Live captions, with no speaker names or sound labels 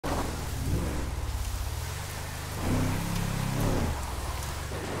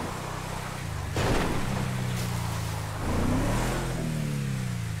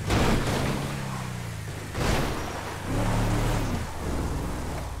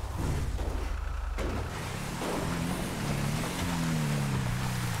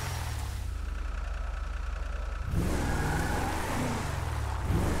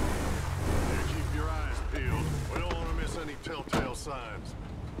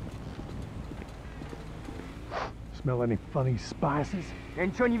Smell any funny spices? Я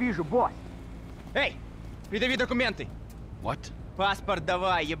ничего не вижу, босс. Эй, придави документы. What? Паспорт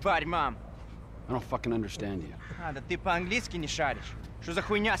давай, ебарь, мам. I don't fucking understand you. А, да ты по-английски не шаришь. Что за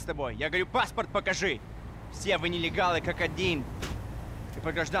хуйня с тобой? Я говорю, паспорт покажи. Все вы нелегалы как один. Ты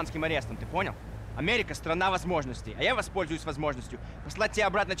по гражданским арестам, ты понял? Америка — страна возможностей, а я воспользуюсь возможностью послать тебя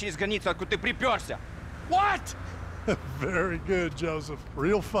обратно через границу, откуда ты приперся. What? Very good, Joseph.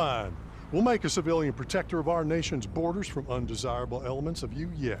 Real fine. We'll make a civilian protector of our nation's borders from undesirable elements of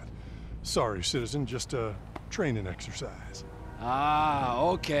you yet. Sorry, citizen, just a training exercise. Ah,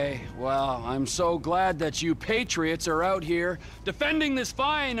 okay. Well, I'm so glad that you patriots are out here defending this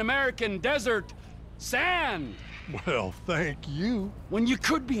fine American desert sand. Well, thank you. When you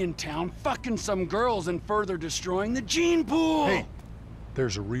could be in town fucking some girls and further destroying the gene pool. Hey,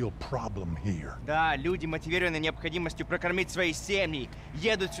 there's a real problem here. Да, люди, мотивированы необходимостью прокормить свои семьи,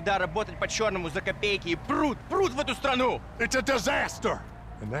 едут сюда работать по-черному за копейки и прут в эту страну. It's a disaster!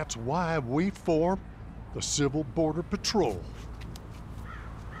 And that's why we formed the Civil Border Patrol.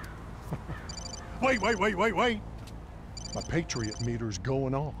 Wait! My Patriot meter's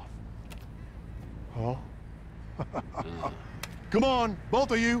going off. Huh? Come on,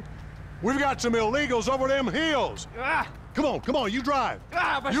 both of you. We've got some illegals over them hills. Come on, you drive.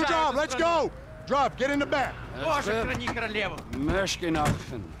 You drive, let's go. Drive, get in the back. Боже, храни королеву.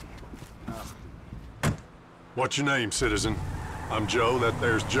 What's your name, citizen? I'm Joe, that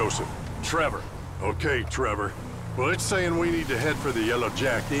there's Joseph. Trevor. Okay, Trevor. Well, it's saying we need to head for the Yellow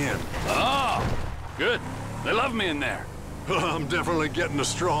Jack Inn. Oh, good. They love me in there. I'm definitely getting a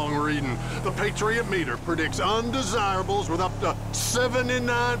strong reading. The Patriot meter predicts undesirables with up to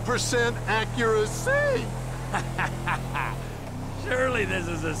 79% accuracy. Surely this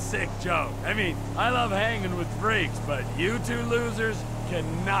is a sick joke. I mean, I love hanging with freaks, but you two losers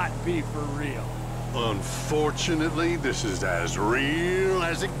cannot be for real. Unfortunately, this is as real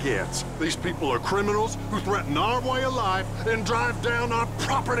as it gets. These people are criminals who threaten our way of life and drive down our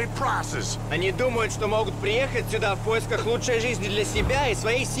property prices. Они думают, что могут приехать сюда в поисках лучшей жизни для себя и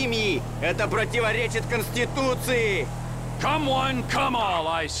своей семьи. Это противоречит Конституции. Come one, come all,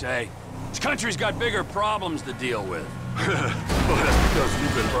 I say. This country's got bigger problems to deal with. Well, that's because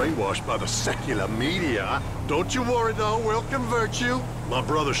you've been brainwashed by the secular media. Don't you worry, though. We'll convert you. My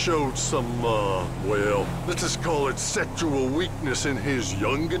brother showed some, well, let's just call it sexual weakness in his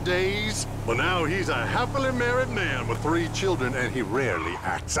younger days. But now he's a happily married man with 3 children, and he rarely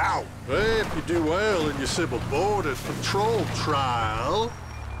acts out. Hey, if you do well in your civil border patrol trial...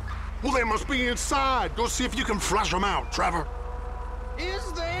 Well, they must be inside. Go see if you can flush them out, Trevor.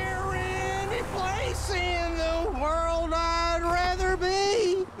 Is there any place in the world I'd rather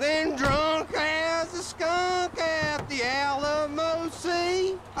be than drunk as a skunk at the Alamo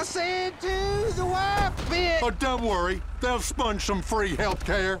Sea? I said to the wife, bitch. Oh, don't worry. They'll sponge some free health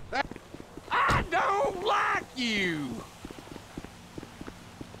care. I don't like you.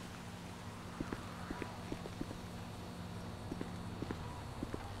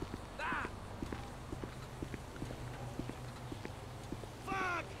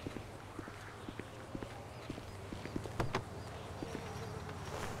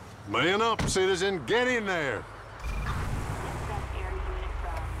 Man up, citizen. Get in there.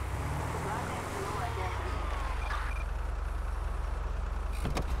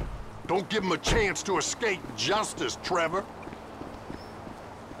 Don't give him a chance to escape justice, Trevor.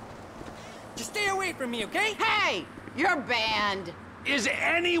 Just stay away from me, okay? Hey! You're banned! Is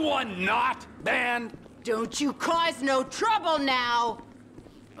anyone not banned? Don't you cause no trouble now!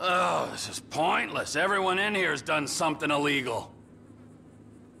 Oh, this is pointless. Everyone in here has done something illegal.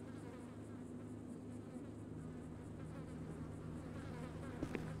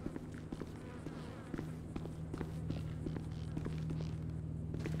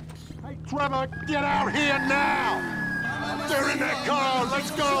 Hey, Trevor, get out here now! They're in that car.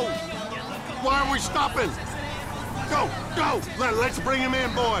 Let's go. Why are we stopping? Go. Let's bring him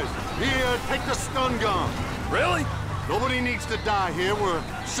in, boys. Here, take the stun gun. Really? Nobody needs to die here. We're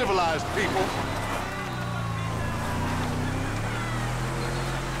civilized people.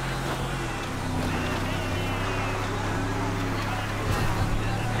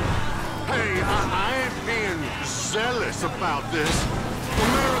 Hey, I ain't being zealous about this.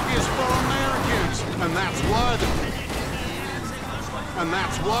 America is for Americans, and that's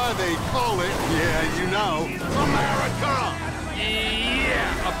why they call it, yeah, you know, America.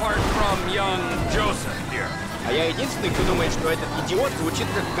 Yeah, apart from young Joseph here. А я единственный, кто думает, что этот идиот звучит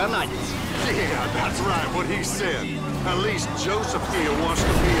как канадец. Yeah, that's right, what he said. At least Joseph here wants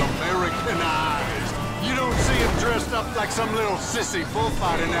to be Americanized. You don't see him dressed up like some little sissy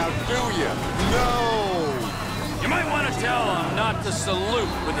bullfighter now, do you? No! You might want to tell them not to salute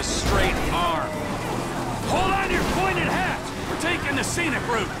with a straight arm. Hold on to your pointed hats! We're taking the scenic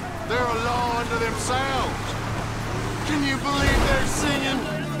route. They're a law unto themselves. Can you believe they're singing?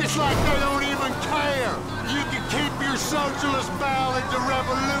 It's like they don't even care. You can keep your socialist ballads of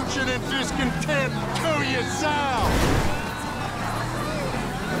revolution and discontent to yourself.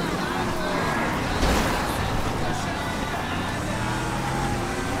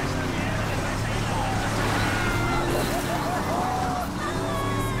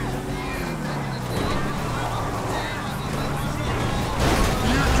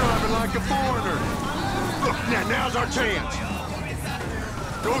 Like a foreigner. Look, now's our chance.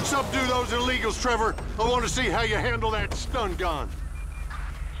 Don't subdue those illegals, Trevor. I want to see how you handle that stun gun.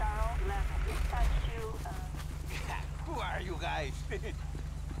 Who are you guys?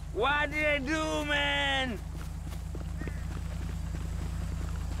 What did I do, man?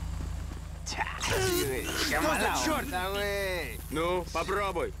 Черта, güey. Ну,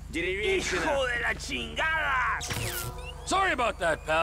 попробуй. Деревенщина. Sorry about that, pal.